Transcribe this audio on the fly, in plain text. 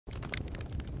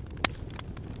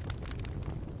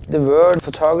The word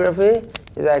photography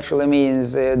is actually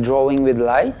means drawing with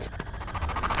light.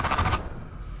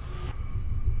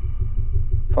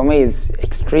 For me, it's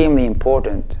extremely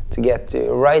important to get the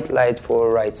right light for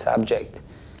the right subject.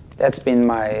 That's been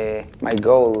my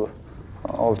goal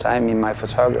all time in my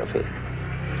photography.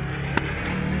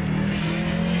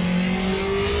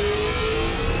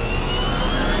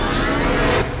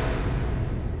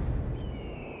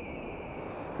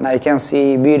 And I can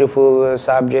see beautiful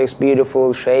subjects,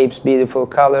 beautiful shapes, beautiful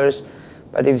colors,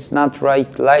 but if it's not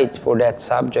right light for that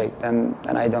subject, then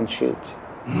I don't shoot.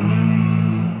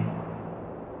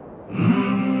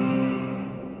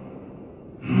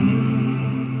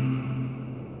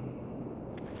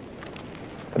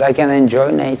 But I can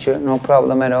enjoy nature, no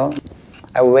problem at all.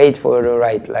 I wait for the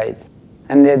right light.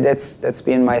 And that's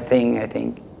been my thing, I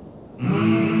think.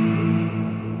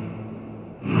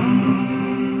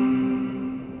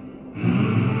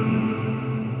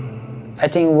 I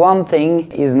think one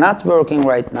thing is not working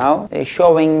right now, is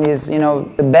showing these,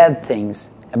 the bad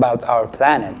things about our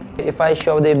planet. If I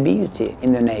show the beauty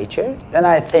in the nature, then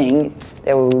I think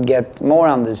they will get more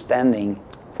understanding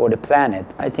for the planet.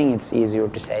 I think it's easier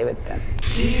to save it then.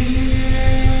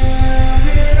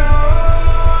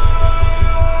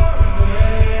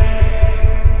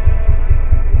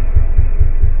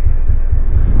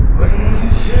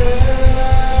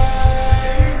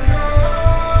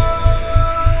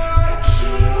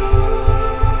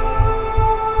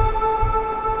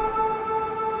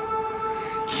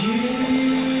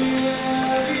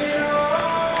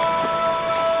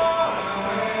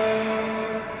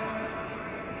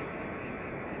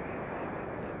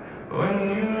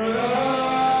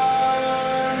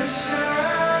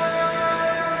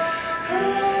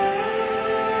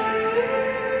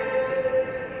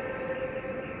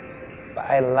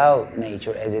 I love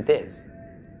nature as it is.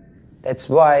 That's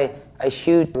why I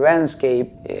shoot landscape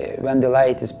when the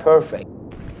light is perfect.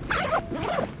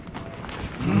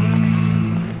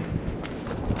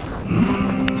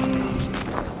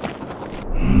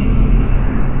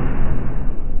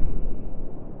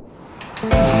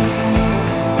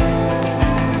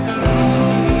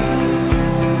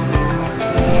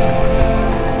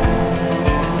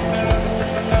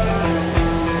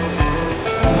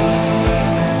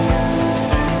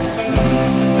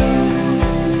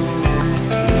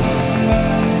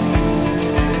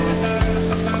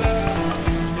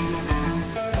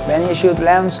 When you shoot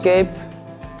landscape,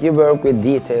 you work with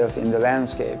details in the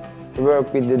landscape. You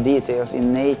work with the details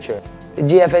in nature. The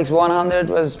GFX100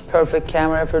 was perfect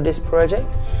camera for this project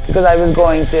because I was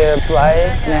going to fly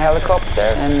in a helicopter,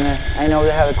 and I know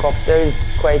the helicopter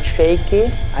is quite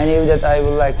shaky. I knew that I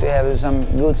would like to have some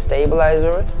good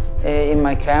stabilizer in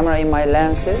my camera, in my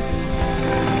lenses.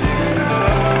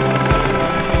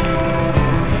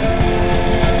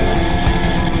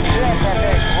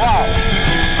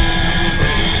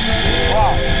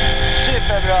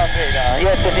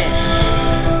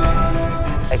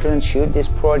 I couldn't shoot this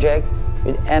project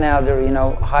with any other,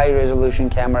 high-resolution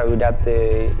camera without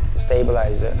the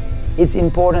stabilizer. It's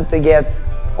important to get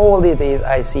all details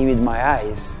I see with my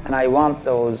eyes, and I want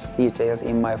those details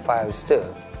in my files too.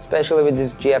 Especially with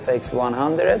this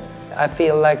GFX100, I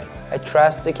feel like I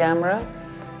trust the camera.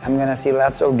 I'm gonna see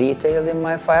lots of details in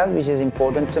my files, which is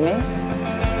important to me.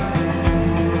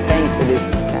 Thanks to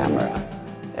this camera,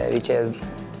 which has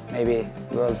maybe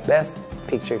world's best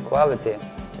picture quality,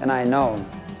 then I know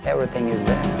everything is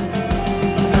there.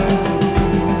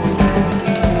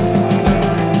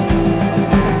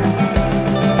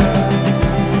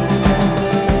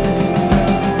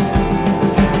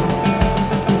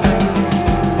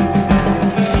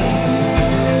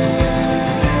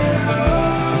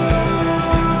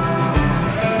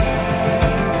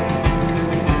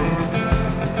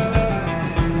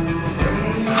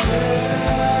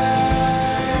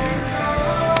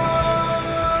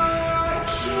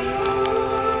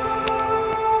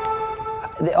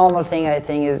 The only thing I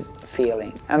think is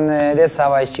feeling, and that's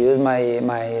how I choose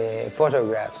my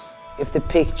photographs. If the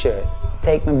picture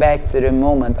takes me back to the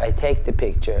moment I take the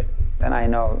picture, then I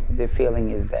know the feeling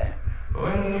is there.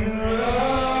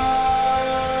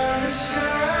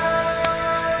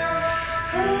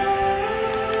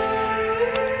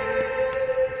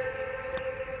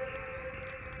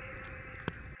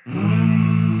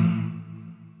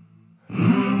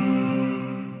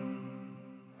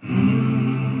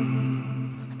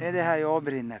 Det är det här jag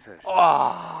brinner för.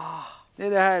 Det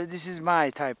är det här, this is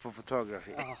my type of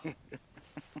photography.